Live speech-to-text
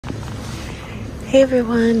Hey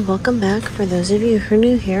everyone, welcome back. For those of you who are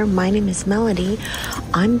new here, my name is Melody.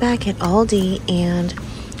 I'm back at Aldi and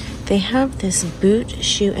they have this boot,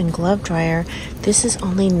 shoe, and glove dryer. This is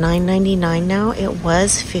only $9.99 now. It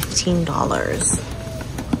was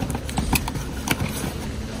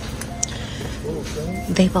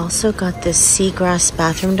 $15. They've also got this seagrass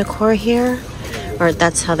bathroom decor here, or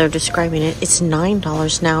that's how they're describing it. It's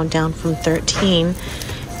 $9 now, down from $13.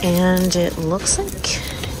 And it looks like,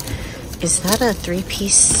 is that a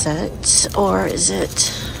three-piece set or is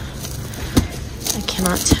it, I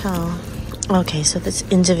cannot tell. Okay, so that's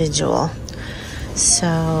individual.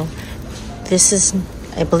 So this is,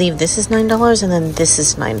 I believe this is $9 and then this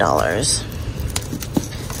is $9.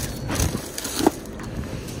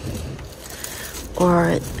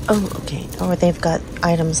 Or, oh, okay, or they've got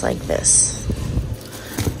items like this.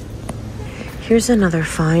 Here's another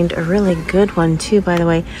find, a really good one too, by the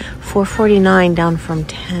way. $4.49 down from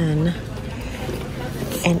 $10.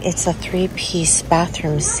 And it's a three-piece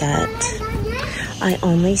bathroom set. I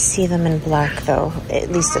only see them in black though,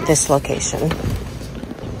 at least at this location.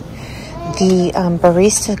 The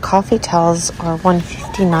barista coffee towels are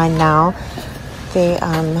 $1.59 now. They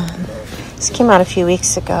this came out a few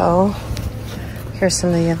weeks ago. Here's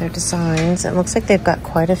some of the other designs. It looks like they've got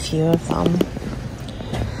quite a few of them.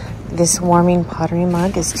 This warming pottery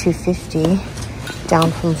mug is $2.50,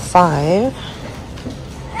 down from $5.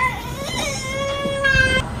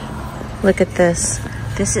 Look at this.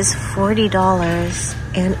 This is $40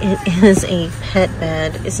 and it is a pet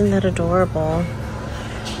bed. Isn't that adorable?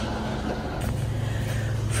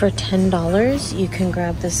 For $10, you can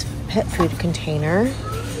grab this pet food container.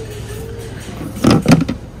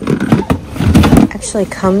 Actually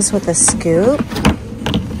comes with a scoop.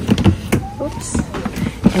 Oops.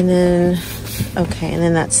 And then, okay, and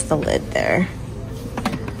then that's the lid there.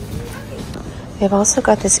 They've also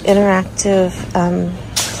got this interactive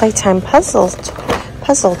playtime puzzle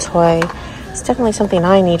toy. It's definitely something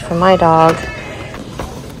I need for my dog.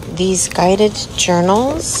 These guided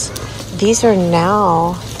journals, these are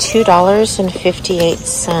now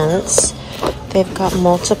 $2.58. They've got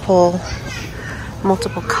multiple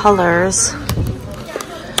colors.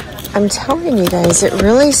 I'm telling you guys, it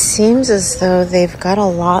really seems as though they've got a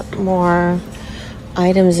lot more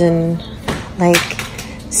items in, like,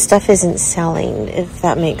 stuff isn't selling, if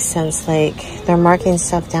that makes sense. Like, they're marking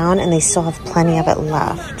stuff down and they still have plenty of it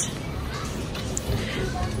left.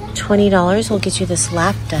 $20 will get you this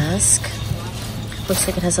lap desk. Looks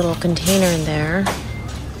like it has a little container in there.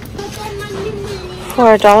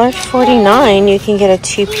 For $1.49, you can get a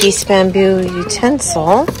two-piece bamboo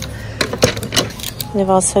utensil. They've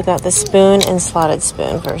also got the spoon and slotted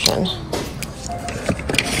spoon version.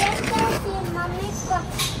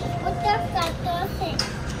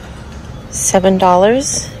 $7.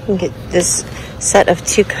 You can get this set of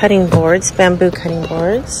 2 cutting boards, bamboo cutting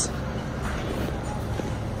boards.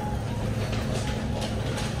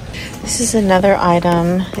 This is another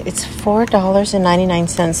item. It's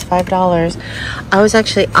 $4.99, $5. I was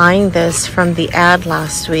actually eyeing this from the ad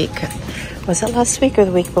last week. Was it last week or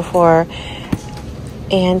the week before?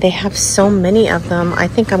 And they have so many of them. I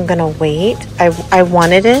think I'm gonna wait. I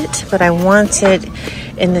wanted it, but I want it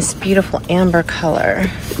in this beautiful amber color.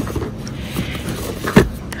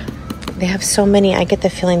 They have so many, I get the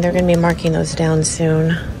feeling they're gonna be marking those down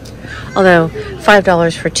soon. Although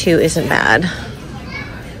 $5 for 2 isn't bad.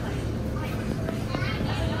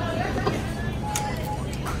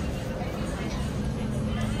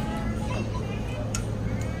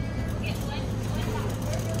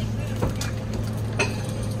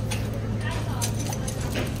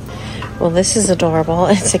 Well, this is adorable.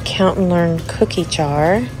 It's a Count and Learn cookie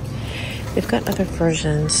jar. We've got other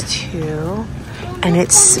versions too. And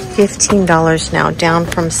it's $15 now, down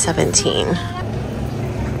from $17.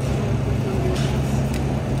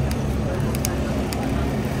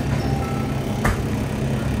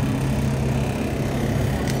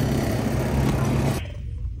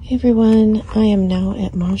 Hey everyone, I am now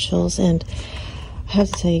at Marshall's and I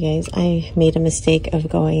have to tell you guys, I made a mistake of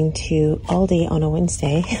going to Aldi on a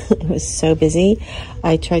Wednesday. It was so busy.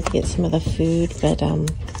 I tried to get some of the food, but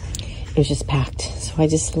it was just packed. So I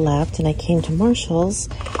just left and I came to Marshall's.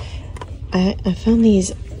 I found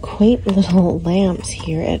these quaint little lamps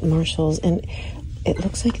here at Marshall's, and it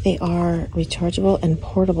looks like they are rechargeable and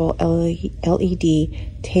portable LED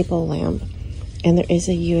table lamp. And there is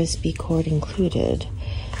a USB cord included.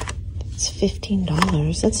 It's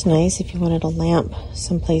 $15. That's nice if you wanted a lamp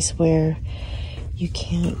someplace where you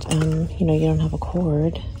can't, you know, you don't have a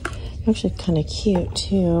cord. Actually kind of cute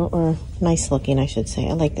too, or nice looking, I should say.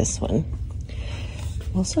 I like this one.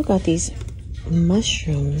 Also got these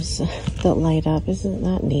mushrooms that light up. Isn't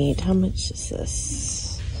that neat? How much is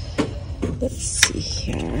this? Let's see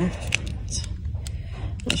here.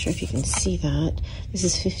 Not sure if you can see that. This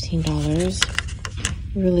is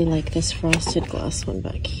 $15. Really like this frosted glass one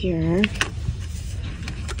back here.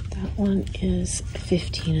 That one is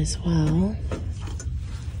 $15 as well.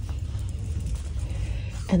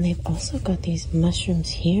 And they've also got these mushrooms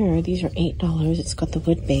here. These are $8. It's got the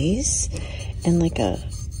wood base and like a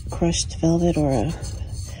crushed velvet or a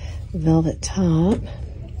velvet top.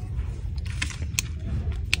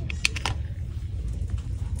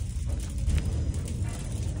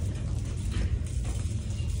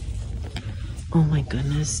 Oh my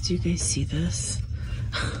goodness, do you guys see this?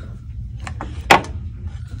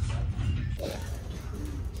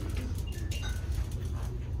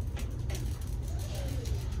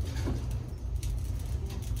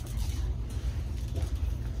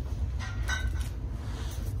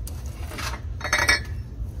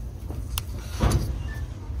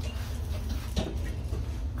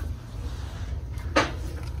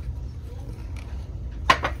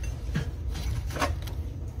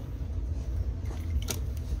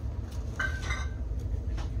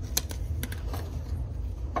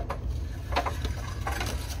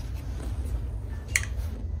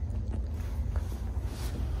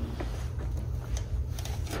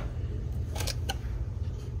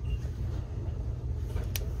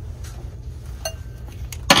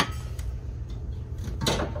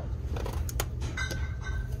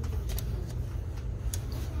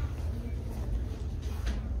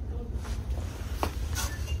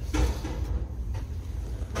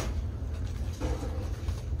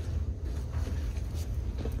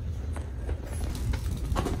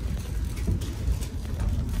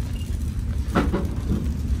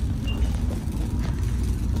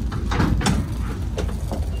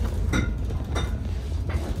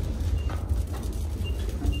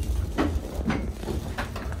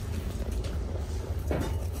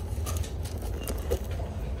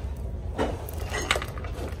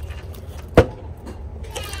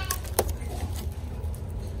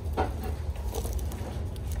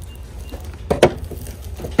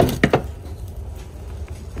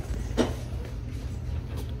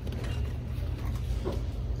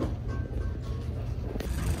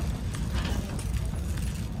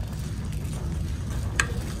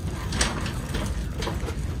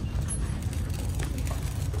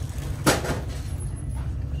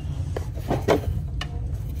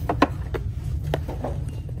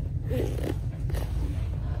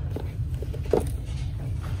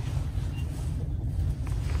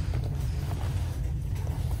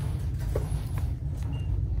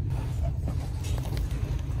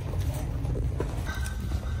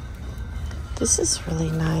 This is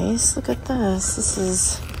really nice. Look at this. This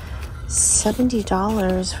is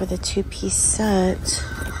 $70 for the two-piece set.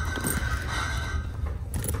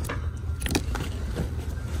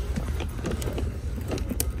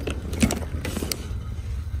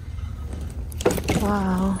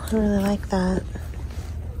 Wow, I really like that.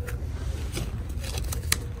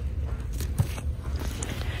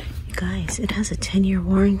 You guys, it has a 10-year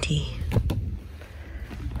warranty.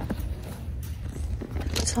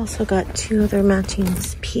 It's also got two other matching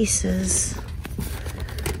pieces.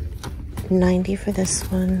 $90 for this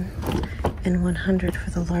one and $100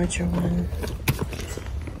 for the larger one.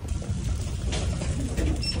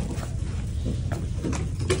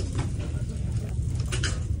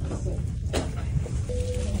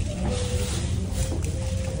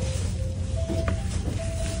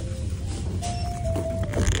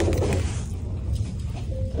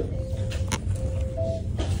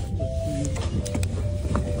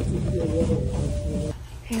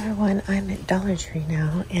 Hey everyone, I'm at Dollar Tree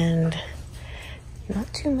now, and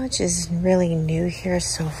not too much is really new here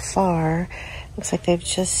so far. Looks like they've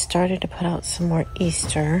just started to put out some more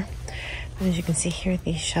Easter. And as you can see here,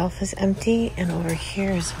 the shelf is empty, and over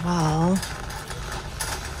here as well.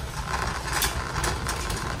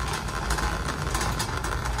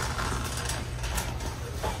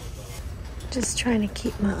 Just trying to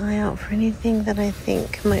keep my eye out for anything that I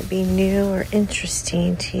think might be new or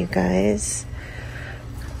interesting to you guys.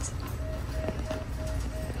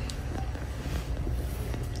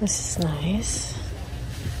 This is nice.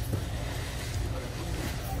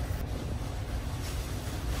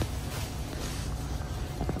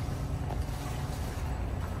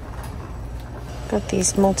 Got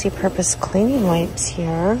these multi-purpose cleaning wipes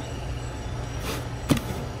here.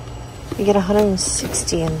 You get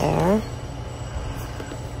 160 in there.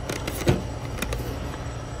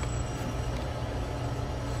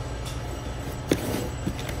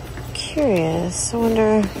 Curious, I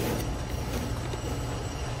wonder.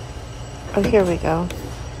 Oh, here we go.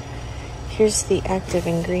 Here's the active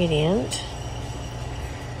ingredient.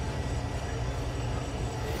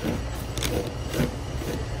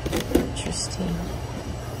 Interesting.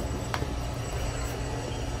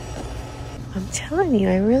 I'm telling you,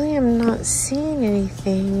 I really am not seeing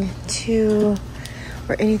anything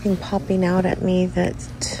or anything popping out at me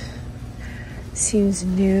that seems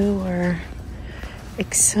new or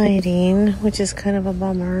exciting, which is kind of a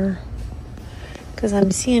bummer. Because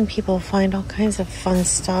I'm seeing people find all kinds of fun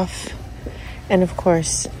stuff. And of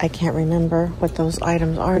course, I can't remember what those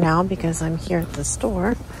items are now because I'm here at the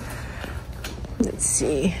store. Let's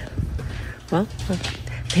see. Well,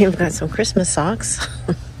 they've got some Christmas socks.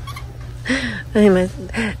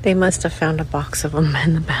 They must have found a box of them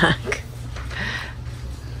in the back.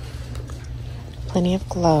 Plenty of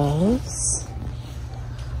gloves.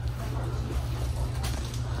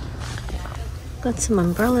 Got some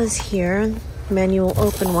umbrellas here. Manual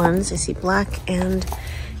open ones. I see black and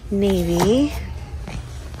navy.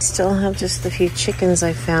 Still have just the few chickens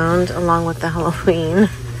I found along with the Halloween.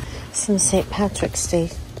 Some St. Patrick's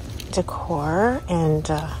Day decor and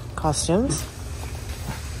costumes.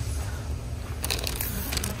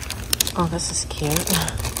 Oh, this is cute.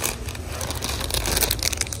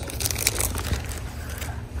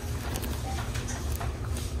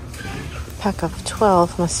 Pack of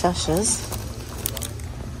 12 mustaches.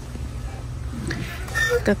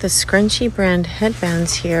 Got the Scrunchy brand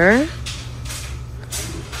headbands here.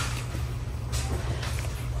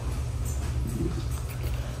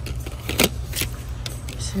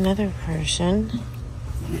 There's another version.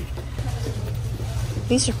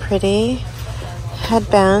 These are pretty.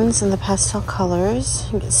 Headbands in the pastel colors.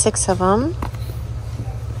 You get 6 of them.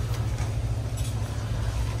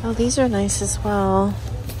 Oh, these are nice as well.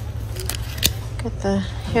 Got the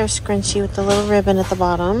hair scrunchie with the little ribbon at the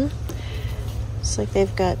bottom. Looks like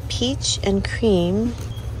they've got peach and cream.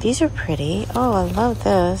 These are pretty. Oh, I love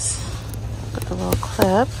this. Got the little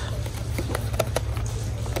clip.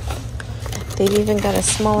 They've even got a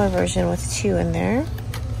smaller version with 2 in there.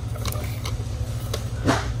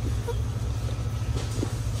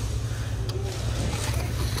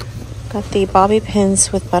 Got the bobby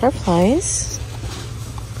pins with butterflies.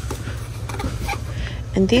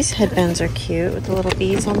 And these headbands are cute with the little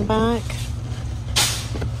beads on the back.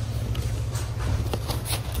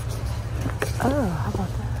 Oh, how about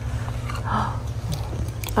that?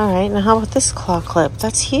 All right, now how about this claw clip?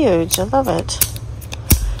 That's huge. I love it.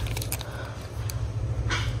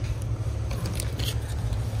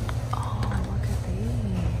 Oh, look at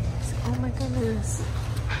these. Oh my goodness.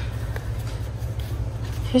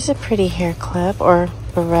 Here's a pretty hair clip or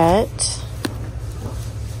barrette.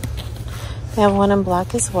 They have one in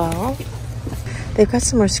black as well. They've got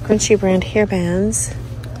some more Scrunchy brand hairbands.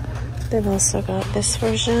 They've also got this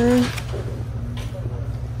version,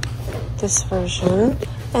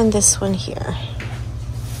 and this one here.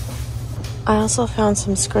 I also found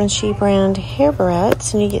some Scrunchy brand hair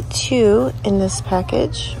barrettes, and you get 2 in this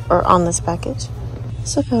package, or on this package.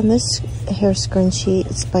 Also found this hair scrunchie.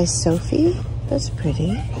 It's by Sophie. That's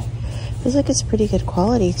pretty. Feels like it's pretty good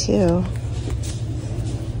quality too.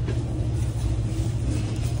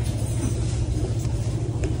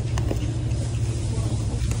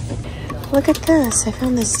 Look at this. I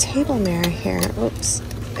found this table mirror here. Oops.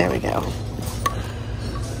 There we go.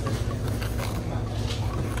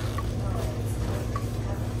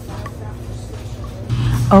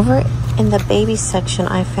 Over in the baby section,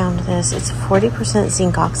 I found this. It's 40%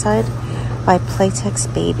 zinc oxide by Playtex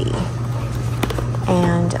Baby.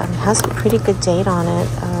 And has a pretty good date on it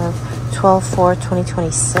of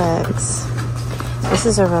 12/4/2026. This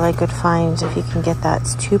is a really good find if you can get that.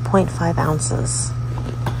 It's 2.5 ounces.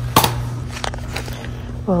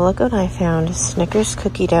 Well, look what I found. Snickers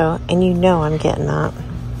cookie dough, and you know I'm getting that.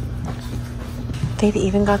 They've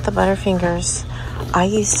even got the Butterfingers. I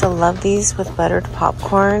used to love these with buttered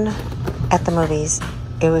popcorn at the movies.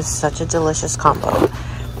 It was such a delicious combo.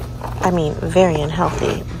 I mean, very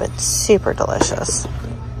unhealthy, but super delicious.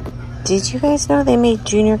 Did you guys know they made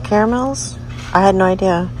junior caramels? I had no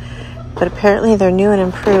idea. But apparently they're new and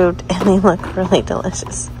improved, and they look really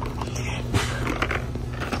delicious.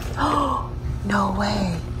 Oh, no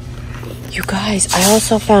way. You guys, I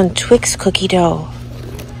also found Twix cookie dough.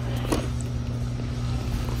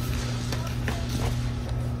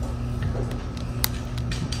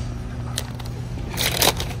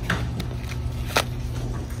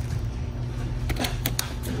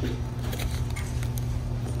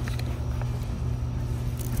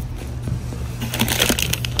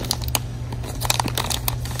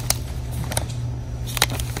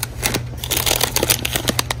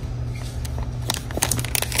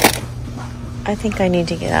 I think I need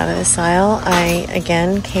to get out of this aisle. I,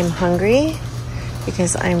 again, came hungry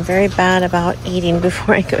because I'm very bad about eating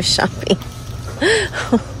before I go shopping.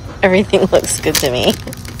 Everything looks good to me.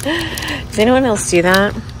 Does anyone else do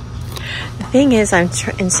that? The thing is, I'm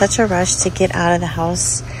in such a rush to get out of the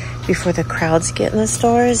house before the crowds get in the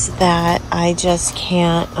stores that I just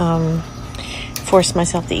can't force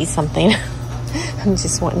myself to eat something. I'm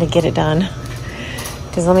just wanting to get it done.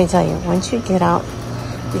 Because let me tell you, once you get out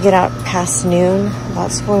past noon,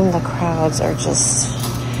 that's when the crowds are just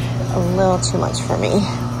a little too much for me.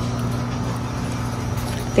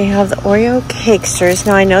 They have the Oreo cakesters.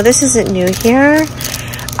 Now, I know this isn't new here.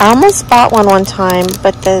 I almost bought one time,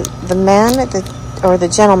 but the man or the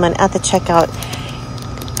gentleman at the checkout,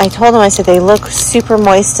 I told him, I said, they look super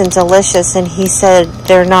moist and delicious, and he said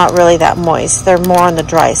they're not really that moist. They're more on the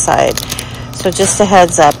dry side. So just a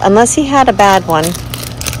heads up, unless he had a bad one.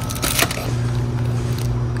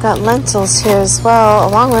 Got lentils here as well,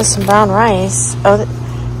 along with some brown rice. Oh,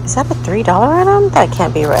 is that a $3 item? That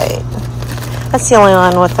can't be right. That's the only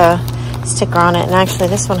one with a sticker on it. And actually,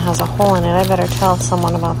 this one has a hole in it. I better tell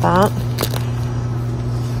someone about that.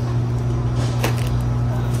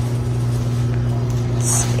 Let's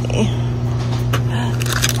see.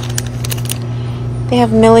 They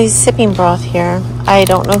have Millie's sipping broth here. I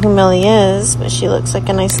don't know who Millie is, but she looks like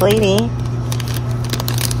a nice lady.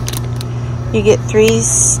 You get 3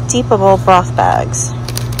 steepable broth bags.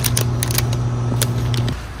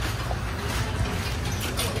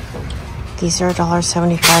 These are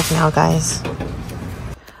 $1.75 now, guys.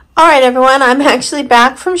 All right, everyone, I'm actually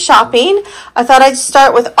back from shopping. I thought I'd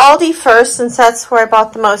start with Aldi first, since that's where I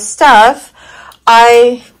bought the most stuff.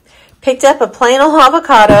 I picked up a plain old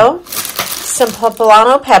avocado, some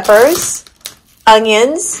poblano peppers,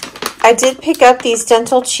 onions. I did pick up these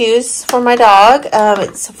dental chews for my dog.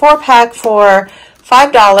 It's a 4-pack for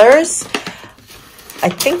 $5. I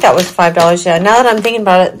think that was $5, yeah. Now that I'm thinking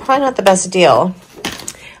about it, probably not the best deal.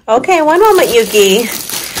 Okay, one moment, Yuki.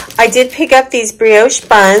 I did pick up these brioche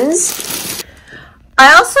buns.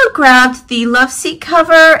 I also grabbed the love seat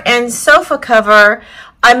cover and sofa cover.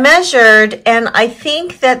 I measured, and I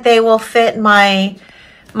think that they will fit my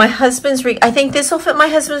husband's, I think this will fit my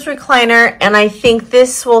husband's recliner, and I think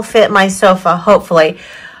this will fit my sofa, hopefully.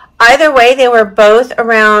 Either way, they were both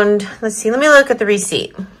around, let's see, let me look at the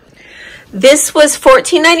receipt. This was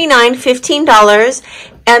 $14.99, $15,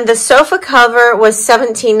 and the sofa cover was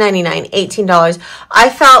 $17.99, $18. I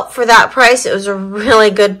felt for that price, it was a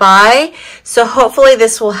really good buy. So hopefully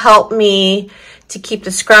this will help me to keep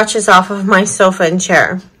the scratches off of my sofa and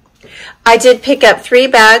chair. I did pick up 3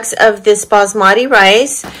 bags of this basmati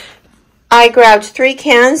rice. I grabbed 3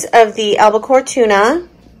 cans of the albacore tuna.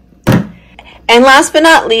 And last but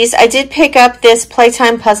not least, I did pick up this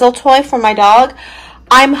playtime puzzle toy for my dog.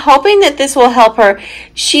 I'm hoping that this will help her.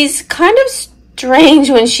 She's kind of strange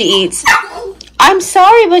when she eats. I'm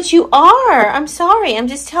sorry, but you are. I'm sorry. I'm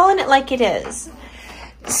just telling it like it is.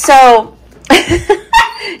 So,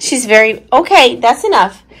 she's very, okay, that's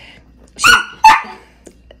enough.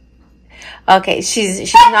 Okay,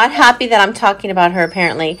 she's not happy that I'm talking about her,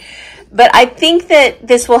 apparently. But I think that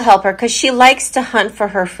this will help her because she likes to hunt for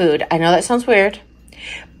her food. I know that sounds weird,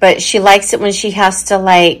 but she likes it when she has to,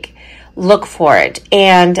 like, look for it.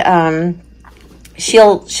 And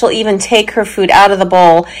she'll even take her food out of the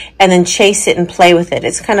bowl and then chase it and play with it.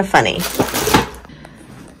 It's kind of funny.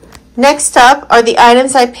 Next up are the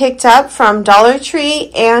items I picked up from Dollar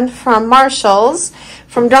Tree and from Marshall's.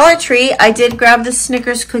 From Dollar Tree, I did grab the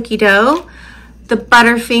Snickers cookie dough, the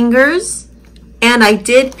Butterfingers, and I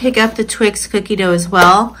did pick up the Twix cookie dough as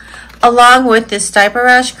well, along with this diaper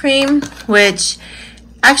rash cream, which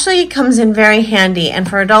actually comes in very handy. And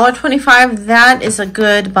for $1.25, that is a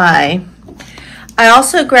good buy. I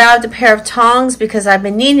also grabbed a pair of tongs because I've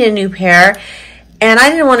been needing a new pair, and I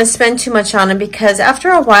didn't want to spend too much on them because after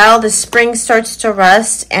a while the spring starts to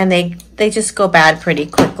rust and they just go bad pretty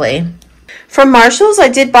quickly. From Marshall's, I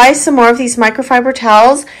did buy some more of these microfiber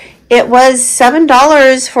towels. It was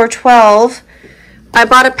 $7 for 12. I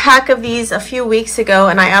bought a pack of these a few weeks ago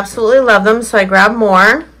and I absolutely love them, so I grabbed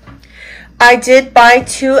more. I did buy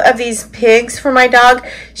 2 of these pigs for my dog.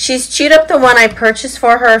 She's chewed up the one I purchased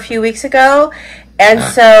for her a few weeks ago, and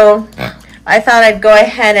so I thought I'd go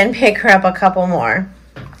ahead and pick her up a couple more.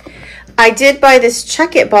 I did buy this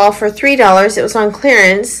Chuck-It ball for $3. It was on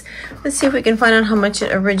clearance. Let's see if we can find out how much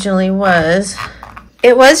it originally was.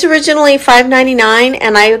 It was originally $5.99,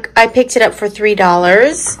 and I picked it up for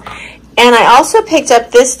 $3. And I also picked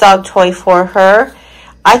up this dog toy for her.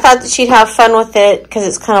 I thought that she'd have fun with it because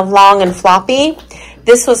it's kind of long and floppy.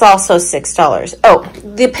 This was also $6. Oh,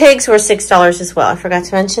 the pigs were $6 as well. I forgot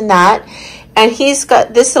to mention that. And he's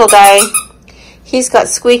got, this little guy, he's got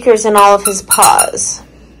squeakers in all of his paws.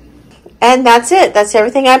 And that's it. That's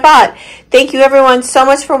everything I bought. Thank you everyone so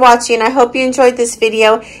much for watching. I hope you enjoyed this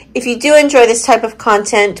video. If you do enjoy this type of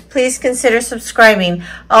content, please consider subscribing.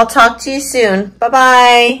 I'll talk to you soon.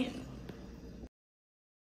 Bye-bye.